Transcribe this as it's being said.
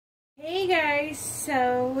Hey guys,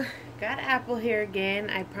 so got Apple here again.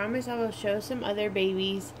 I promise I will show some other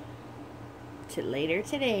babies later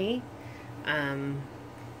today. You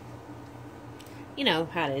know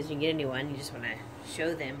how it is, you get a new one, you just want to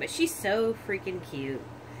show them. But she's so freaking cute.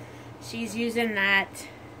 She's using that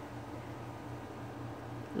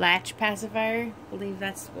latch pacifier, I believe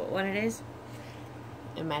that's what it is.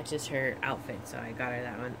 It matches her outfit, so I got her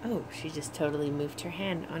that one. Oh, she just totally moved her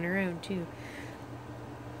hand on her own too.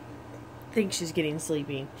 Think she's getting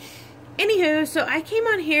sleepy. Anywho, so I came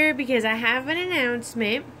on here because I have an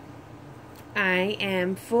announcement. I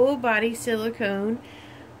am full body silicone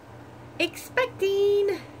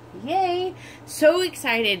expecting. Yay. So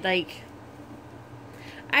excited. Like,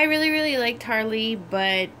 I really liked Harley,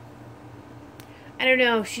 but I don't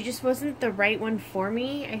know, she just wasn't the right one for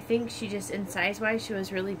me. I think she just, in size wise, she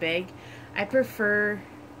was really big. I prefer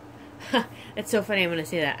it's so funny I'm gonna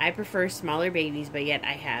say that. I prefer smaller babies, but yet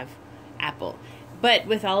I have Apple. But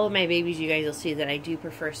with all of my babies, you guys will see that I do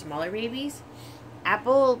prefer smaller babies.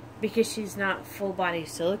 Apple, because she's not full body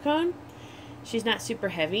silicone, she's not super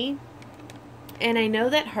heavy. And I know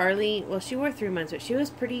that Harley, well, she wore 3 months, but she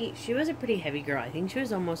was a pretty heavy girl. I think she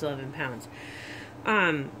was almost 11 pounds.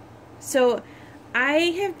 So I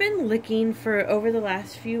have been looking for over the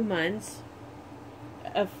last few months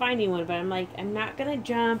of finding one, but I'm like, I'm not gonna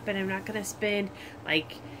jump and I'm not gonna spend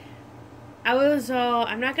like,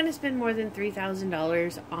 I'm not going to spend more than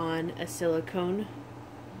 $3,000 on a silicone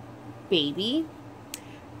baby.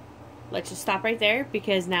 Let's just stop right there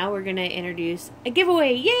because now we're going to introduce a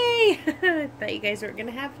giveaway. Yay! I thought you guys weren't going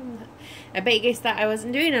to have them. I bet you guys thought I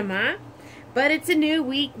wasn't doing them, huh? But it's a new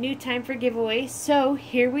week, new time for giveaways. So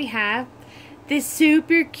here we have this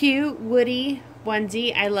super cute Woody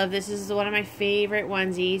onesie. I love this. This is one of my favorite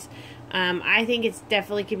onesies. I think it's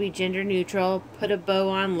definitely could be gender neutral. Put a bow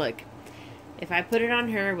on. Look. If I put it on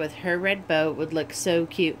her with her red bow, it would look so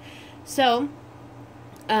cute. So,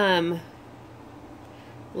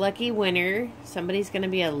 lucky winner. Somebody's going to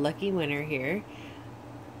be a lucky winner here.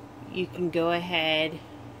 You can go ahead.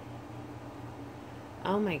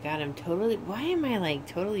 Oh my god, why am I like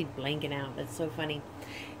totally blanking out? That's so funny.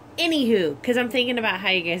 Anywho, because I'm thinking about how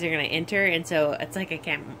you guys are going to enter, and so it's like I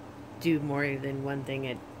can't do more than one thing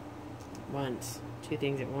at once. 2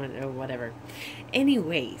 things at once, or whatever.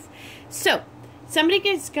 Anyways, so somebody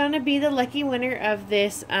is going to be the lucky winner of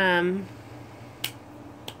this onesie.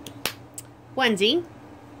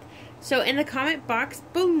 So in the comment box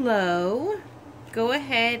below, go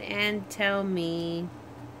ahead and tell me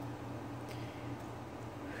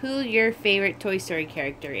who your favorite Toy Story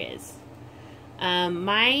character is.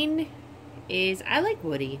 Mine is, I like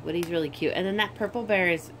Woody. Woody's really cute. And then that purple bear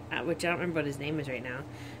is, which I don't remember what his name is right now.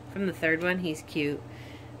 From the third one, he's cute.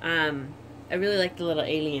 I really like the little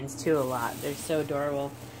aliens too a lot. They're so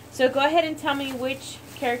adorable. So go ahead and tell me which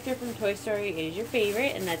character from Toy Story is your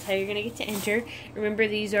favorite, and that's how you're going to get to enter. Remember,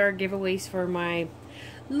 these are giveaways for my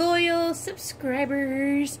loyal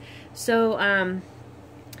subscribers. So I'm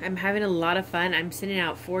having a lot of fun. I'm sending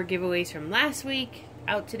out 4 giveaways from last week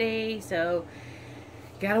out today. So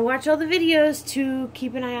gotta watch all the videos to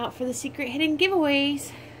keep an eye out for the secret hidden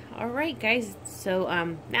giveaways. Alright guys, so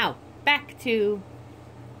now back to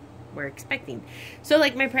we're expecting. So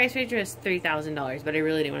like my price range was $3,000, but I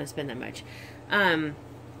really didn't want to spend that much. I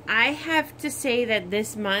have to say that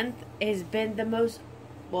this month has been the most,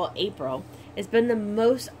 well, April has been the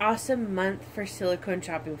most awesome month for silicone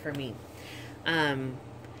shopping for me.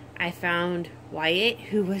 I found Wyatt,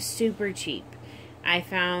 who was super cheap. I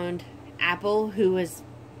found Apple,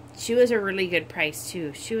 she was a really good price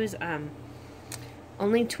too. She was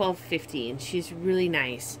only $12.50, and she's really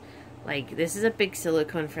nice. Like, this is a big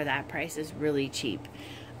silicone for that price. It's really cheap.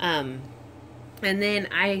 And then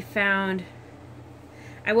I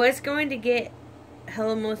was going to get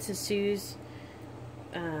Hello Melissa Sue's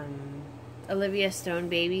Olivia Stone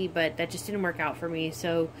baby, but that just didn't work out for me.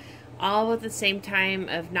 So all at the same time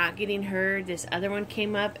of not getting her, this other one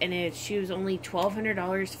came up, and she was only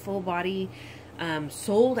 $1,200 full body,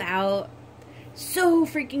 sold out. So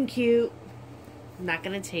freaking cute. I'm not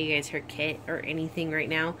going to tell you guys her kit or anything right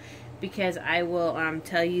now, because I will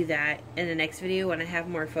tell you that in the next video when I have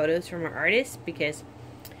more photos from our artist, because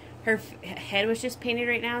her head was just painted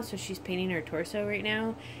right now, so she's painting her torso right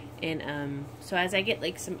now. And so as I get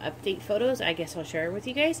like some update photos, I guess I'll share it with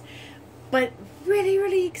you guys. But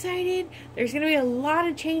really excited. There's going to be a lot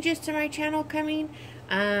of changes to my channel coming.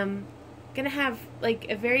 Gonna have like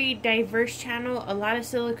a very diverse channel, a lot of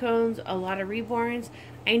silicones, a lot of reborns.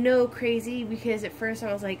 I know, crazy, because at first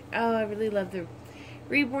I was like, oh, I really love the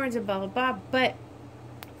reborns and blah blah blah, but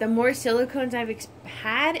the more silicones I've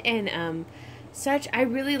had and such. I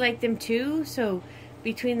really like them too. So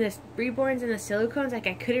between the reborns and the silicones, like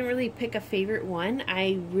I couldn't really pick a favorite one.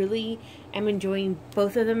 I really am enjoying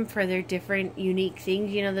both of them for their different unique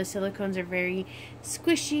things. You know, the silicones are very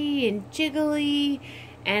squishy and jiggly,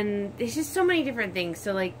 and there's just so many different things.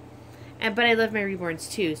 So like, but I love my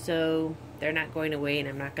reborns too, so they're not going away, and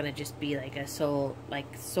I'm not gonna just be like a soul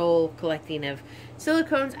collecting of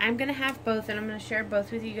silicones. I'm gonna have both, and I'm gonna share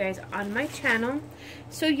both with you guys on my channel.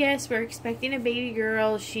 So yes, we're expecting a baby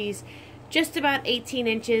girl. She's just about 18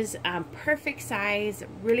 inches, perfect size.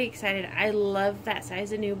 Really excited. I love that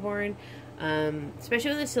size of newborn,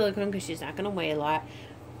 especially with the silicone because she's not gonna weigh a lot.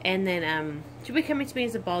 And then she'll be coming to me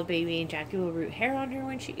as a bald baby, and Jackie will root hair on her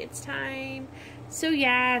when she gets time. So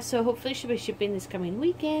yeah, so hopefully she'll be shipping this coming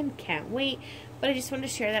weekend. Can't wait. But I just wanted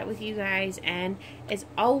to share that with you guys. And as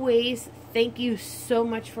always, thank you so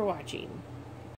much for watching.